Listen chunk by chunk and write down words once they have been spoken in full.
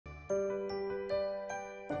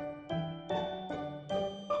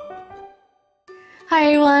Hi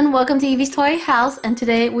everyone, welcome to Evies Toy House, and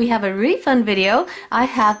today we have a really fun video. I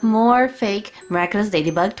have more fake Miraculous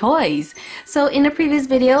Ladybug toys. So in the previous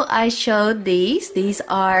video I showed these. These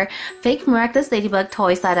are fake Miraculous Ladybug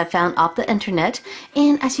toys that I found off the internet,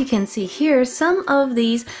 and as you can see here, some of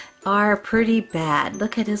these are pretty bad.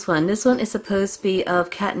 Look at this one. This one is supposed to be of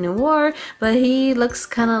Cat Noir, but he looks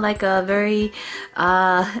kind of like a very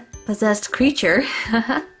possessed creature.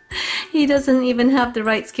 He doesn't even have the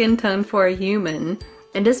right skin tone for a human.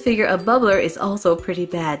 And this figure of Bubbler is also pretty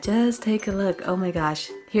bad. Just take a look. Oh my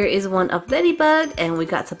gosh. Here is one of Ladybug, and we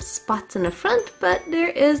got some spots in the front, but there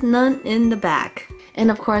is none in the back.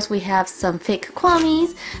 And of course we have some fake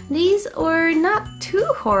kwamis. These are not too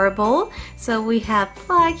horrible. So we have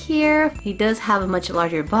Plagg here. He does have a much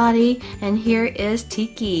larger body. And here is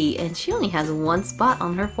Tikki, and she only has one spot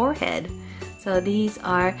on her forehead. So these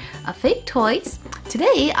are fake toys.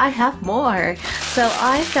 Today I have more. So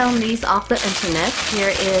I found these off the internet. Here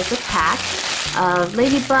is a pack of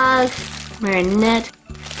Ladybug, Marinette,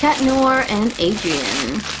 Cat Noir, and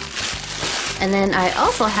Adrian. And then I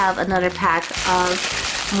also have another pack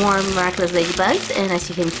of more Miraculous Ladybugs. And as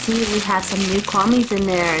you can see, we have some new kwamis in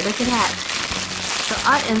there. Look at that. So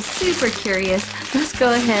I am super curious. Let's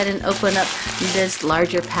go ahead and open up this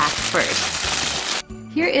larger pack first.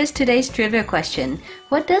 Here is today's trivia question.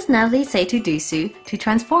 What does Natalie say to Duusu to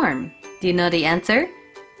transform? Do you know the answer?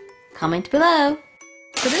 Comment below.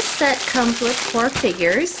 So this set comes with 4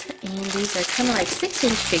 figures, and these are kind of like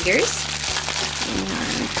 6-inch figures.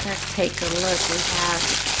 And let's take a look. We have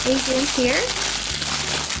Adrian here.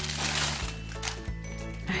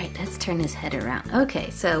 Alright, let's turn his head around. Okay,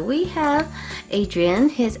 so we have Adrian.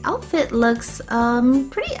 His outfit looks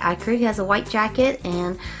pretty accurate. He has a white jacket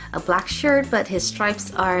and a black shirt, but his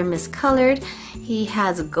stripes are miscolored. He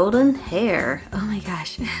has golden hair. Oh my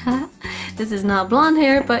gosh. This is not blonde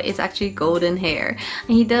hair, but it's actually golden hair.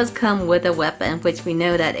 And he does come with a weapon, which we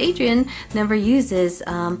know that Adrian never uses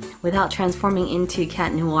without transforming into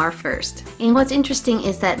Cat Noir first. And what's interesting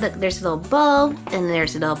is that, look, there's a little bulb and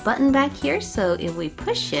there's a little button back here. So if we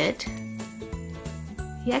push it,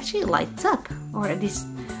 he actually lights up, or at least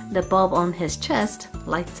the bulb on his chest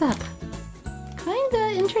lights up.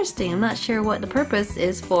 Kinda interesting. I'm not sure what the purpose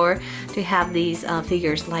is for to have these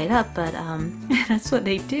figures light up, but that's what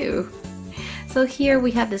they do. So here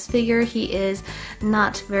we have this figure. He is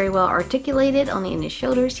not very well articulated, only in his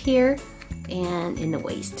shoulders here and in the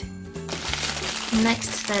waist.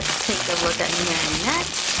 Next, let's take a look at Marinette.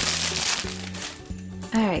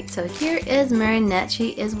 Alright, so here is Marinette. She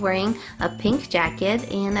is wearing a pink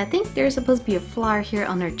jacket, and I think there's supposed to be a flower here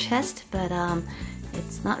on her chest, but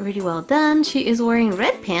it's not really well done. She is wearing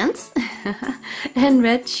red pants and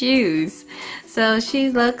red shoes. So she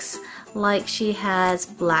looks like she has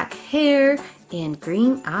black hair and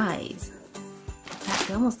green eyes.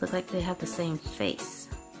 They almost look like they have the same face.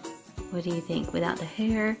 What do you think? Without the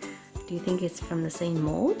hair, do you think it's from the same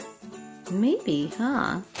mold? Maybe,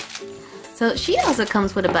 huh? So she also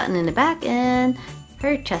comes with a button in the back, and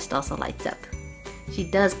her chest also lights up. She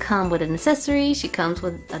does come with an accessory. She comes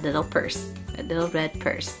with a little purse, a little red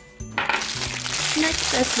purse.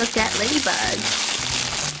 Next, let's look at Ladybug.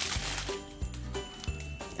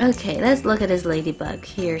 Okay, let's look at this Ladybug.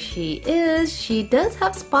 Here she is. She does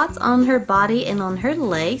have spots on her body and on her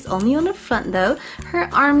legs, only on the front though. Her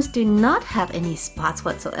arms do not have any spots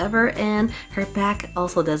whatsoever, and her back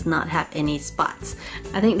also does not have any spots.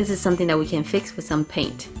 I think this is something that we can fix with some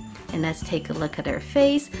paint. And let's take a look at her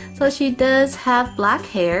face. So she does have black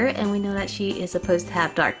hair, and we know that she is supposed to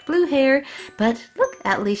have dark blue hair, but look,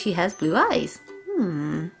 at least she has blue eyes.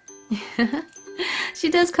 She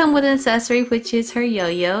does come with an accessory, which is her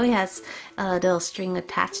yo-yo. It has a little string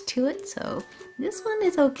attached to it, so this one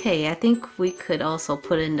is okay. I think we could also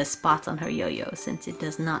put in the spots on her yo-yo since it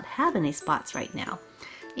does not have any spots right now.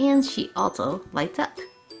 And she also lights up.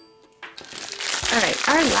 Alright,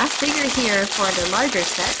 our last figure here for the larger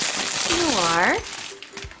set, Noir.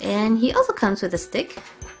 And he also comes with a stick.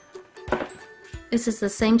 This is the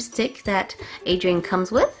same stick that Adrian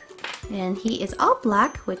comes with. And he is all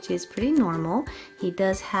black, which is pretty normal. He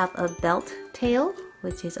does have a belt tail,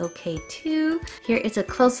 which is okay too. Here is a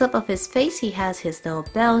close-up of his face. He has his little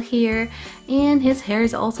bell here, and his hair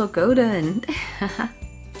is also golden.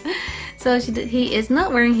 So he is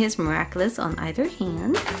not wearing his Miraculous on either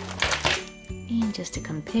hand. And just to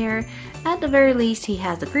compare, at the very least he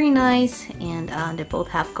has the green eyes, and they both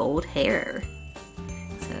have gold hair.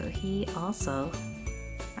 So he also,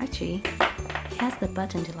 actually, he has the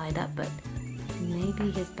button to light up, but maybe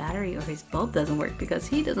his battery or his bulb doesn't work because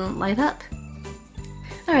he doesn't light up.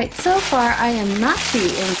 Alright, so far I am not too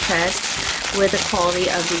impressed with the quality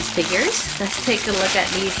of these figures. Let's take a look at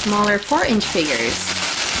these smaller 4-inch figures.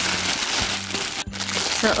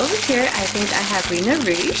 So over here, I think I have Rena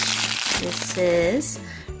Rouge. This is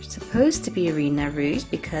supposed to be Rena Rouge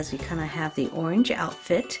because we kind of have the orange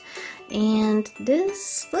outfit. And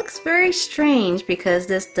this looks very strange because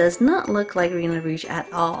this does not look like Rena Rouge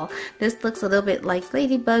at all. This looks a little bit like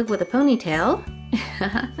Ladybug with a ponytail.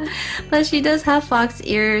 But she does have fox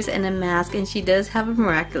ears and a mask, and she does have a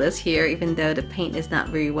Miraculous here, even though the paint is not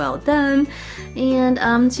very well done.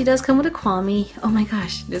 And she does come with a Kwami. Oh my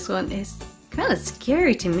gosh, this one is kind of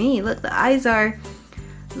scary to me. Look, the eyes are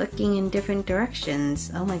looking in different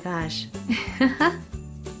directions. Oh my gosh.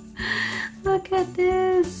 Look at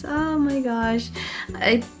this. Oh my gosh.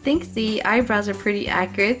 I think the eyebrows are pretty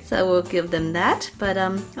accurate, so we'll give them that. But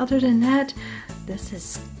other than that, this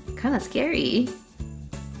is kind of scary.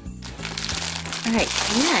 Alright,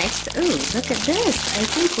 next, ooh, look at this. I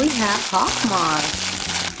think we have Hawk Moth.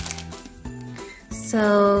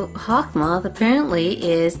 So, Hawk Moth apparently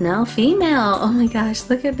is now female. Oh my gosh,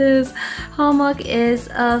 look at this. Hawk Moth is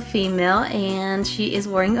a female and she is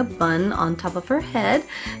wearing a bun on top of her head.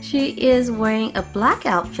 She is wearing a black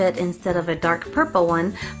outfit instead of a dark purple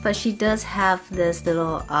one, but she does have this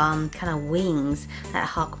little kind of wings that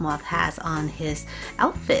Hawk Moth has on his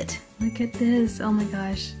outfit. Look at this, oh my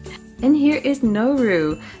gosh. And here is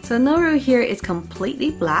Noru. So Noru here is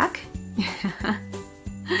completely black.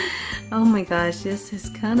 Oh my gosh, this is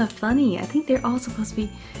kind of funny. I think they're all supposed to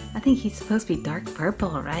be, I think he's supposed to be dark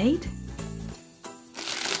purple, right?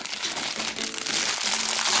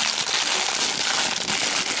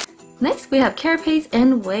 Next we have Carapace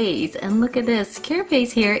and Wayzz, and look at this.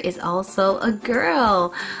 Carapace here is also a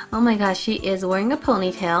girl. Oh my gosh, she is wearing a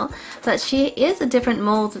ponytail, but she is a different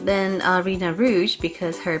mold than Rena Rouge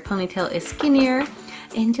because her ponytail is skinnier.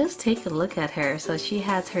 And just take a look at her. So she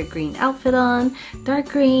has her green outfit on, dark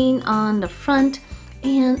green on the front,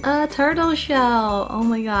 and a turtle shell. Oh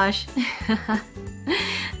my gosh.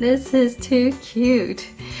 This is too cute.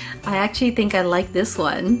 I actually think I like this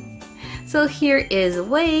one. So here is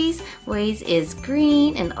Wayzz. Wayzz is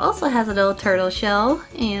green and also has a little turtle shell.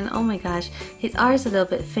 And oh my gosh, his eyes are a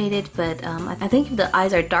little bit faded, but I think if the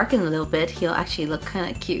eyes are darkened a little bit, he'll actually look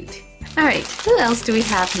kind of cute. Alright, who else do we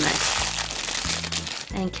have next?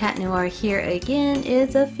 And Cat Noir here again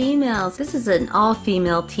is a female. This is an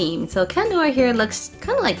all-female team. So Cat Noir here looks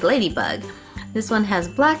kind of like Ladybug. This one has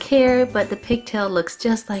black hair, but the pigtail looks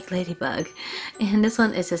just like Ladybug. And this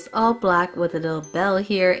one is just all black with a little bell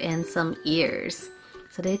here and some ears.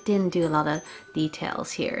 So they didn't do a lot of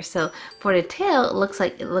details here. So for the tail, it looks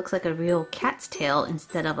like a real cat's tail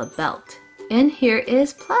instead of a belt. And here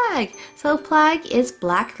is Plagg. So Plagg is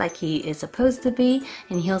black like he is supposed to be,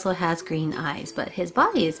 and he also has green eyes, but his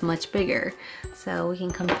body is much bigger. So we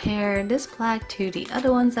can compare this Plagg to the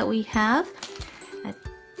other ones that we have.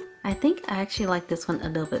 I think I actually like this one a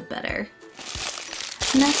little bit better.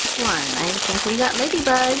 Next one, I think we got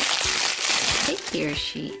Ladybug. Okay, here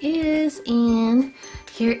she is, and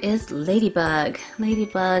here is Ladybug.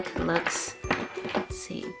 Ladybug looks, let's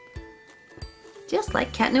see, just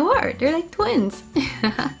like Cat Noir. They're like twins.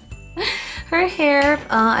 Her hair,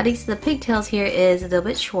 at least the pigtails here, is a little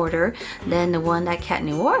bit shorter than the one that Cat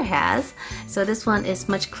Noir has. So this one is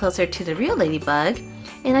much closer to the real Ladybug.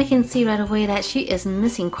 And I can see right away that she is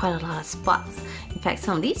missing quite a lot of spots. In fact,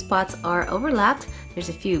 some of these spots are overlapped. There's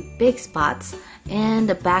a few big spots. And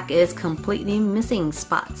the back is completely missing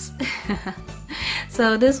spots.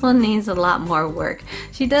 So this one needs a lot more work.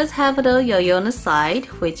 She does have a little yo-yo on the side,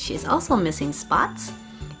 which is also missing spots.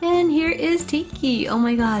 And here is Tikki. Oh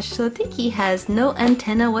my gosh, so Tikki has no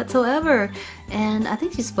antenna whatsoever. And I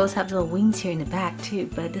think she's supposed to have little wings here in the back too,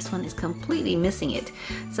 but this one is completely missing it.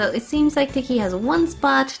 So it seems like Tikki has one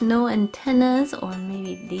spot, no antennas, or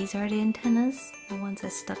maybe these are the antennas, the ones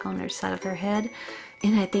that stuck on her side of her head.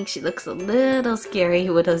 And I think she looks a little scary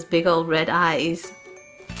with those big old red eyes.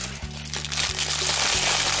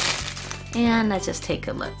 And let's just take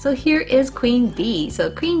a look. So here is Queen Bee. So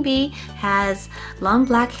Queen Bee has long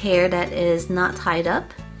black hair that is not tied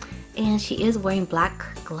up, and she is wearing black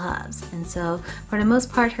gloves. And so for the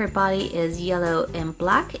most part her body is yellow and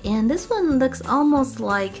black, and this one looks almost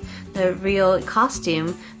like the real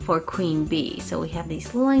costume for Queen Bee. So we have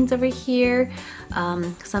these lines over here,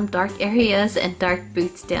 some dark areas, and dark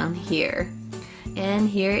boots down here. And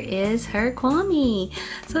here is her Kwami.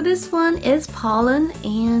 So this one is Pollen,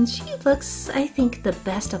 and she looks, I think, the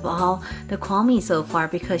best of all the Kwami so far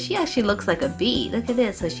because she actually looks like a bee. Look at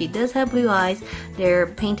this. So she does have blue eyes. They're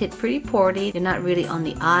painted pretty poorly. They're not really on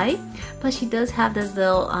the eye, but she does have this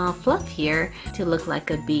little fluff here to look like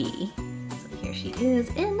a bee. So here she is.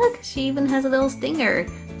 And look, she even has a little stinger.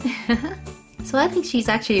 So I think she's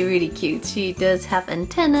actually really cute. She does have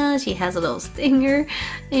antenna, she has a little stinger,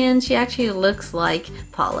 and she actually looks like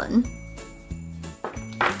Pollen.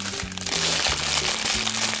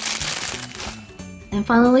 And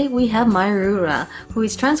finally, we have Mayura, who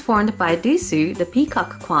is transformed by Duusu, the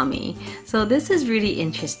peacock Kwami. So this is really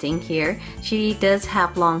interesting here. She does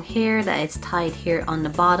have long hair that is tied here on the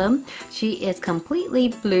bottom. She is completely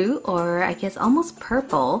blue, or I guess almost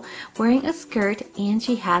purple, wearing a skirt, and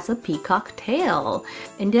she has a peacock tail.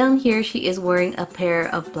 And down here, she is wearing a pair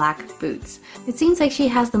of black boots. It seems like she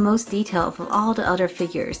has the most detail of all the other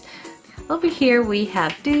figures. Over here we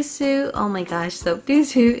have Duusu. Oh my gosh, so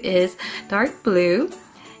Duusu is dark blue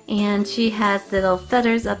and she has little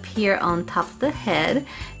feathers up here on top of the head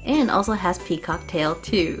and also has peacock tail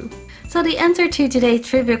too. So the answer to today's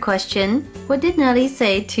trivia question, what did Nelly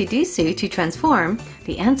say to Duusu to transform?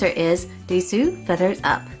 The answer is Duusu feathers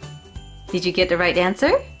up. Did you get the right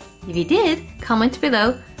answer? If you did, comment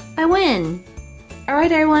below. I win!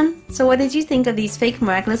 Alright everyone, so what did you think of these fake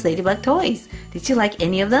Miraculous Ladybug toys? Did you like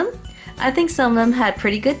any of them? I think some of them had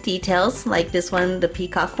pretty good details, like this one, the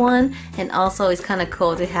peacock one, and also it's kind of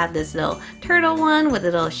cool to have this little turtle one with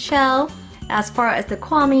a little shell. As far as the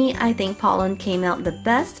Kwami, I think Pollen came out the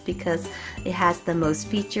best because it has the most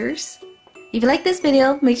features. If you like this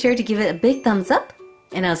video, make sure to give it a big thumbs up,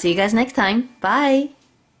 and I'll see you guys next time. Bye!